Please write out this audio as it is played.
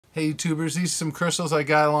Hey YouTubers, these are some crystals I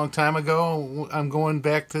got a long time ago. I'm going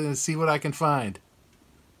back to see what I can find.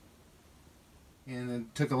 And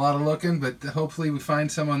it took a lot of looking, but hopefully we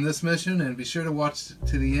find some on this mission, and be sure to watch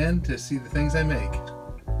to the end to see the things I make.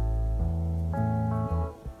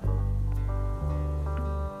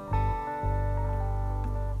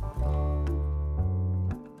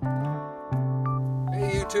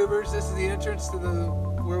 Hey YouTubers, this is the entrance to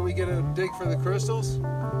where we get to dig for the crystals.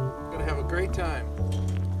 Gonna have a great time.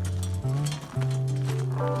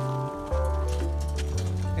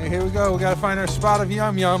 Okay, here we go. We gotta find our spot of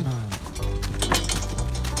yum yum.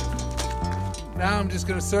 Now I'm just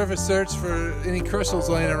gonna surface search for any crystals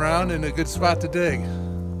laying around and a good spot to dig.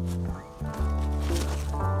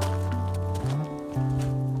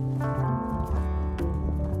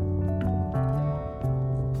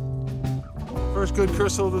 First good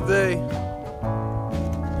crystal of the day.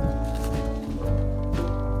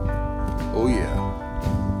 Oh yeah.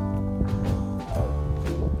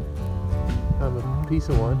 A piece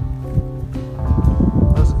of one.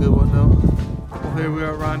 That's a good one though. Well, here we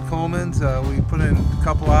are around Coleman's. We put in a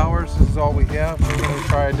couple hours. This is all we have. We're going to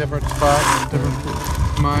try a different spot, a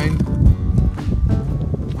different mine.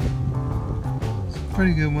 Some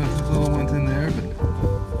pretty good ones, there's little ones in there, but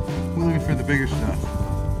we're looking for the bigger stuff.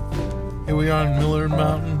 Here we are in Miller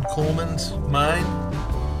Mountain, Coleman's mine.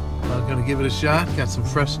 I'm going to give it a shot. Got some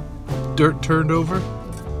fresh dirt turned over.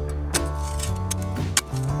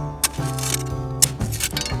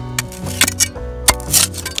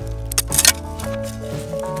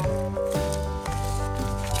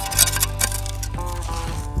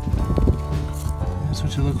 That's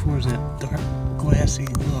what you look for, is that dark, glassy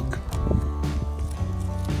look.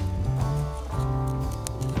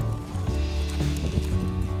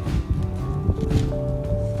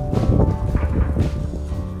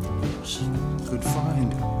 Good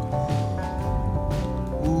find.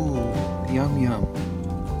 Ooh, yum yum.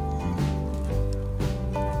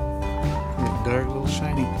 That dark little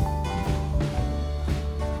shiny.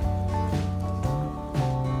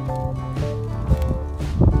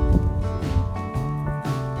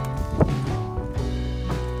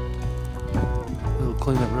 It'll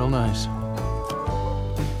clean it real nice.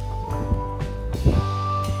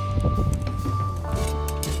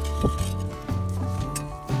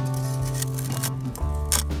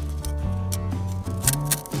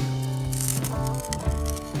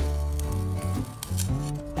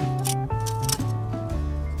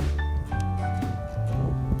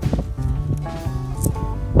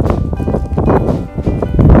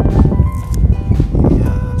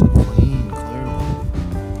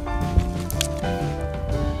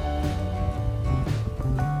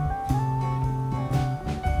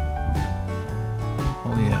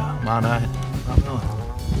 Oh yeah, Mount Miller.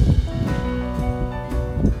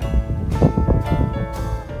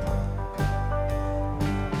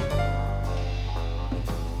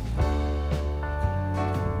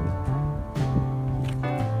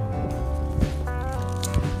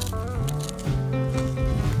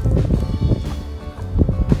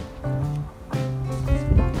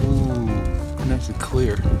 Ooh, nice and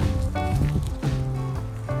clear.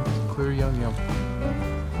 Clear yum yum.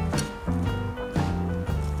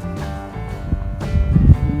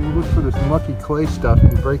 Look for this mucky clay stuff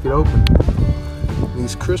and you break it open.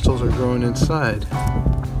 These crystals are growing inside.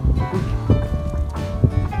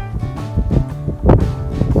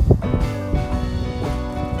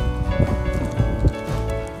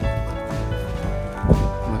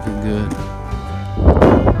 Looking good.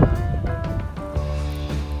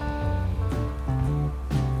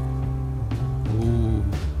 Ooh.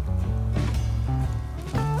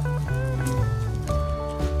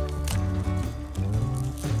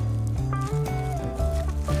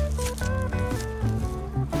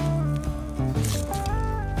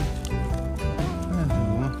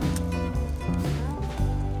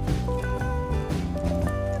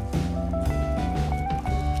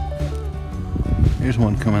 Here's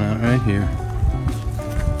one coming out right here.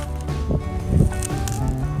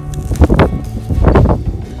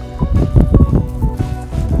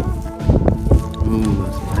 Ooh,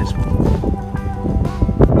 that's a nice one.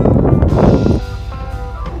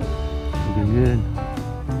 Looking good.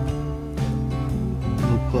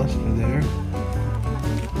 Little cluster there.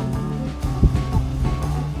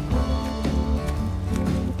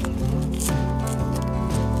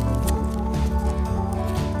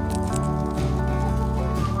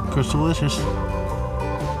 Crystalicious.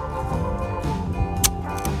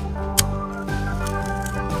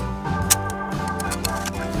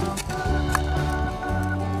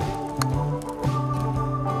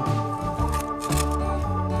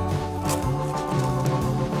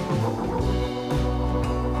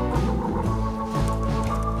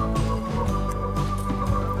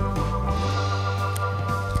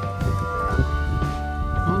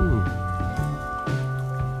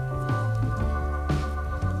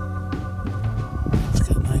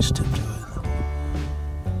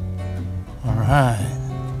 Alright.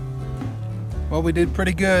 Well, we did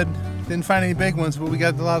pretty good. Didn't find any big ones, but we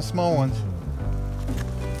got a lot of small ones.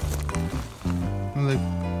 They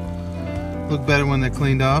look better when they're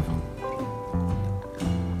cleaned off.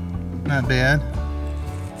 Not bad.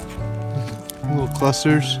 Little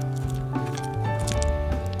clusters.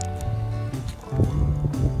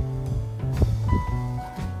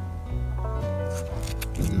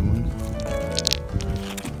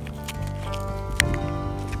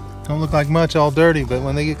 Don't look like much, all dirty, but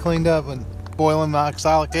when they get cleaned up and boil in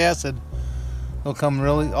oxalic acid, they'll come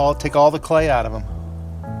really, take all the clay out of them.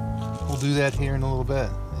 We'll do that here in a little bit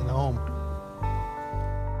at home.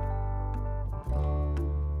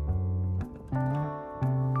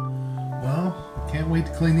 Well, can't wait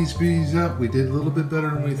to clean these beauties up. We did a little bit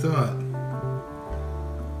better than we thought.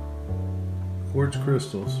 Quartz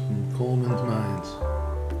crystals from Coleman's mines.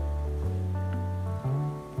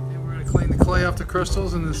 Clean the clay off the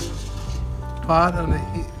crystals in this pot on the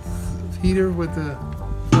heater with the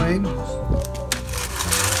flame. Now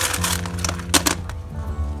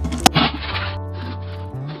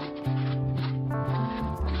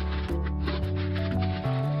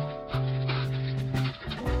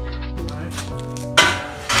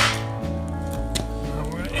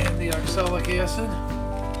we're going to add the oxalic acid.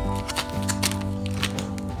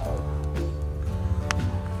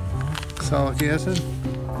 Oxalic acid.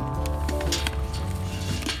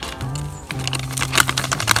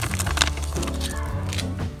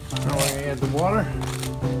 Add the water.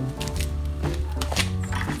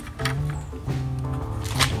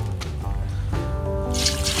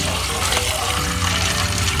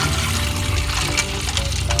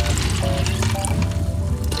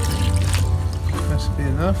 That should be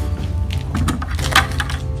enough.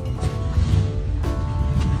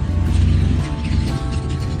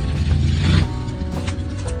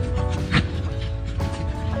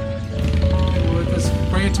 We'll let this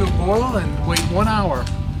bring it to a boil and wait 1 hour.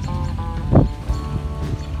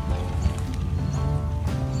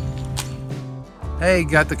 Hey,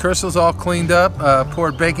 got the crystals all cleaned up,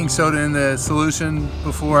 poured baking soda in the solution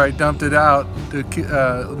before I dumped it out to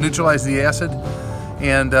neutralize the acid,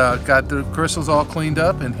 and got the crystals all cleaned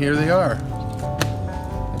up, and here they are.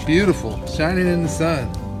 Beautiful, shining in the sun.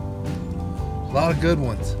 A lot of good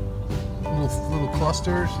ones. Little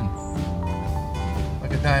clusters, and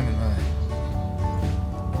like a diamond mine.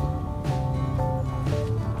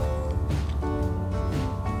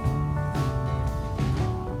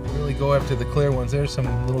 Go after the clear ones. There's some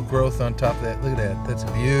little growth on top of that. Look at that. That's a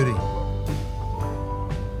beauty.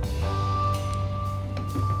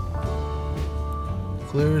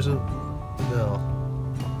 Clear as a bell.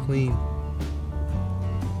 Clean.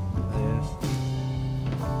 There's.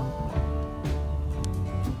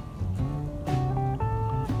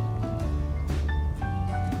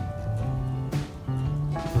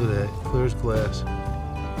 Look at that. Clear as glass.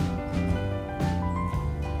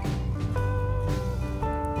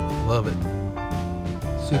 Love it.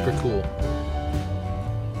 Super cool.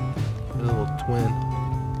 A little twin.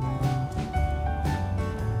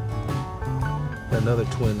 Another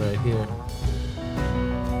twin right here.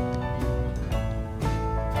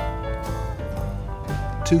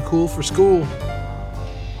 Too cool for school.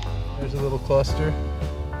 There's a little cluster.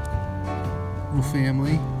 Little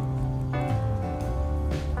family.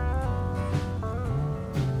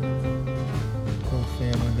 Little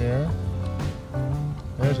family there.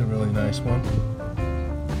 There's a really nice one.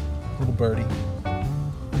 Little birdie.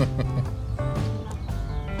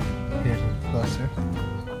 Here's a cluster.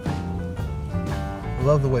 I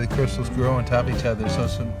love the way the crystals grow on top of each other. They're so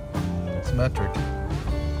symmetric.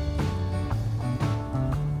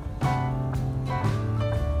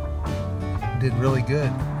 Did really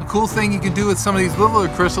good. A cool thing you can do with some of these littler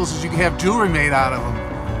crystals is you can have jewelry made out of them.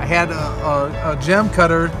 I had a gem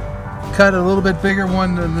cutter cut a little bit bigger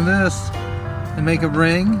one than this and make a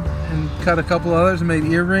ring, and cut a couple others and made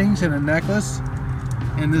earrings and a necklace.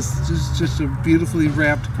 And this is just a beautifully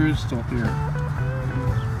wrapped crystal here.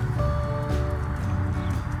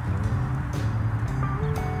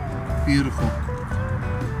 Beautiful.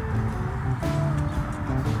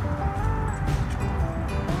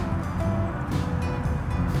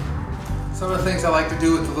 Some of the things I like to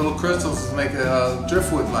do with the little crystals is make a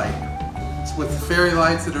driftwood light. It's with fairy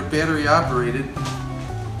lights that are battery operated.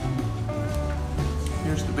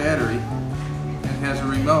 Here's the battery. It has a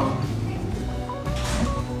remote.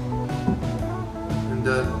 And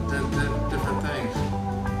different things.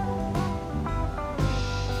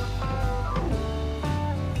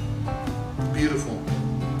 Beautiful.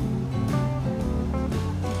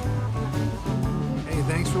 Hey,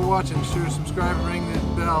 thanks for watching. Be sure to subscribe and ring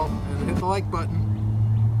that bell and hit the like button.